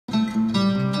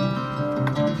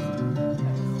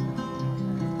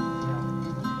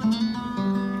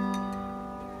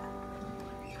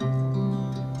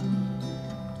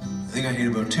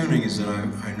tuning is that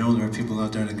I know there are people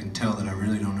out there that can tell that I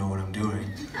really don't know what I'm doing.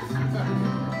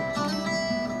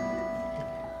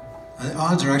 The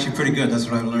odds are actually pretty good, that's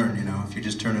what I've learned, you know, if you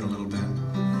just turn it a little bit.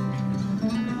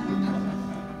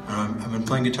 I've been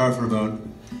playing guitar for about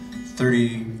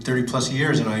 30 plus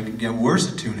years, and I get worse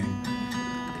at tuning.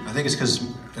 I think it's because,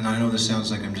 and I know this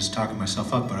sounds like I'm just talking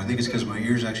myself up, but I think it's because my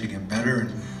ears actually get better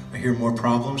and I hear more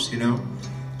problems, you know?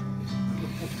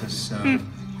 Because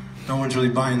no one's really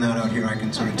buying that out here, I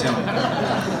can sort of tell.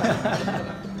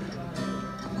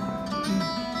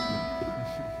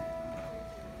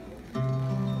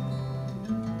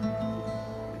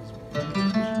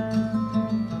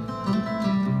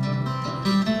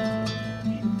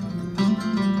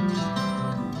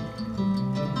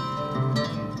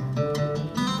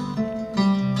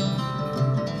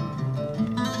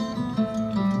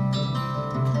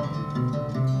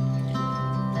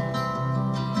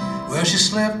 Well, she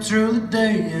slept through the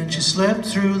day and she slept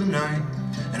through the night,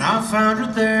 and I found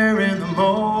her there in the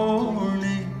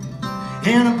morning,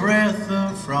 in a breath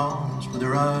of frost with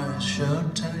her eyes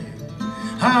shut tight.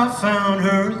 I found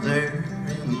her there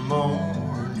in the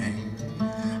morning.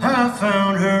 I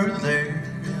found her there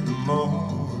in the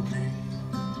morning.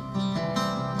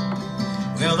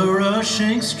 Well, the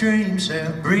rushing streams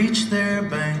have breached their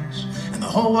banks, and the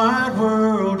whole wide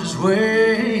world is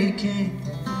waking.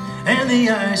 And the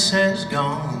ice has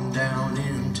gone down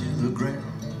into the ground,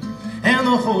 and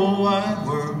the whole wide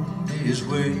world is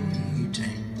waiting.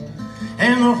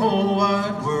 And the whole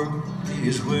wide world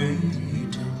is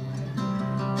waiting.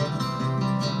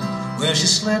 Well, she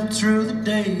slept through the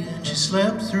day and she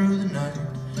slept through the night,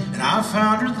 and I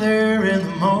found her there in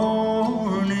the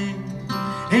morning,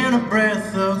 in a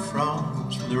breath of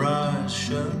frost with her eyes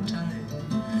shut tight.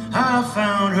 I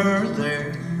found her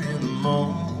there in the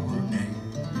morning.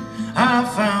 I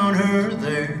found her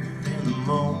there in the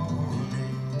morning.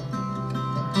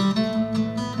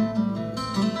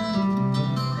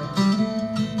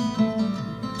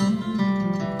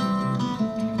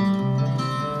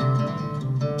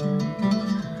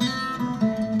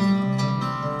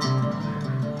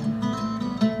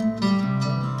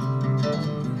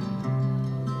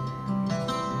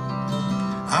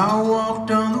 I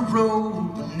walked on the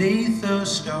road beneath the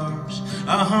stars.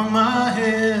 I hung my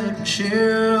head and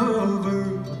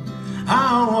shivered.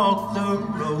 I walked the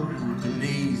road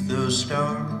beneath the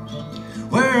stars,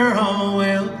 where all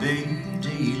will be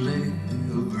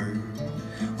delivered,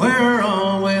 where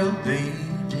all will be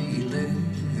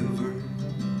delivered.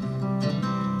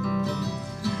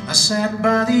 I sat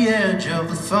by the edge of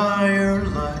the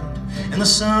firelight, and the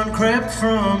sun crept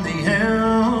from the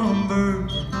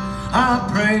embers. I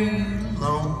prayed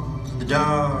alone in the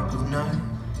dark of night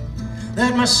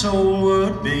that my soul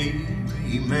would be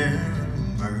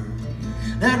remembered,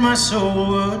 that my soul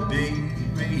would be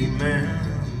remembered.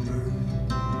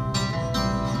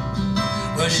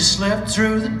 Well, she slept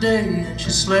through the day and she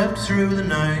slept through the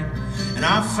night, and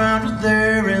I found her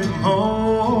there in the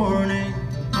morning,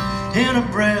 in a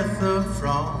breath of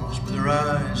frost with her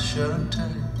eyes shut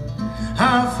tight.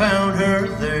 I found her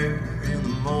there in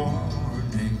the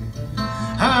morning.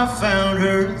 I found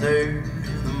her there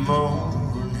in the morning.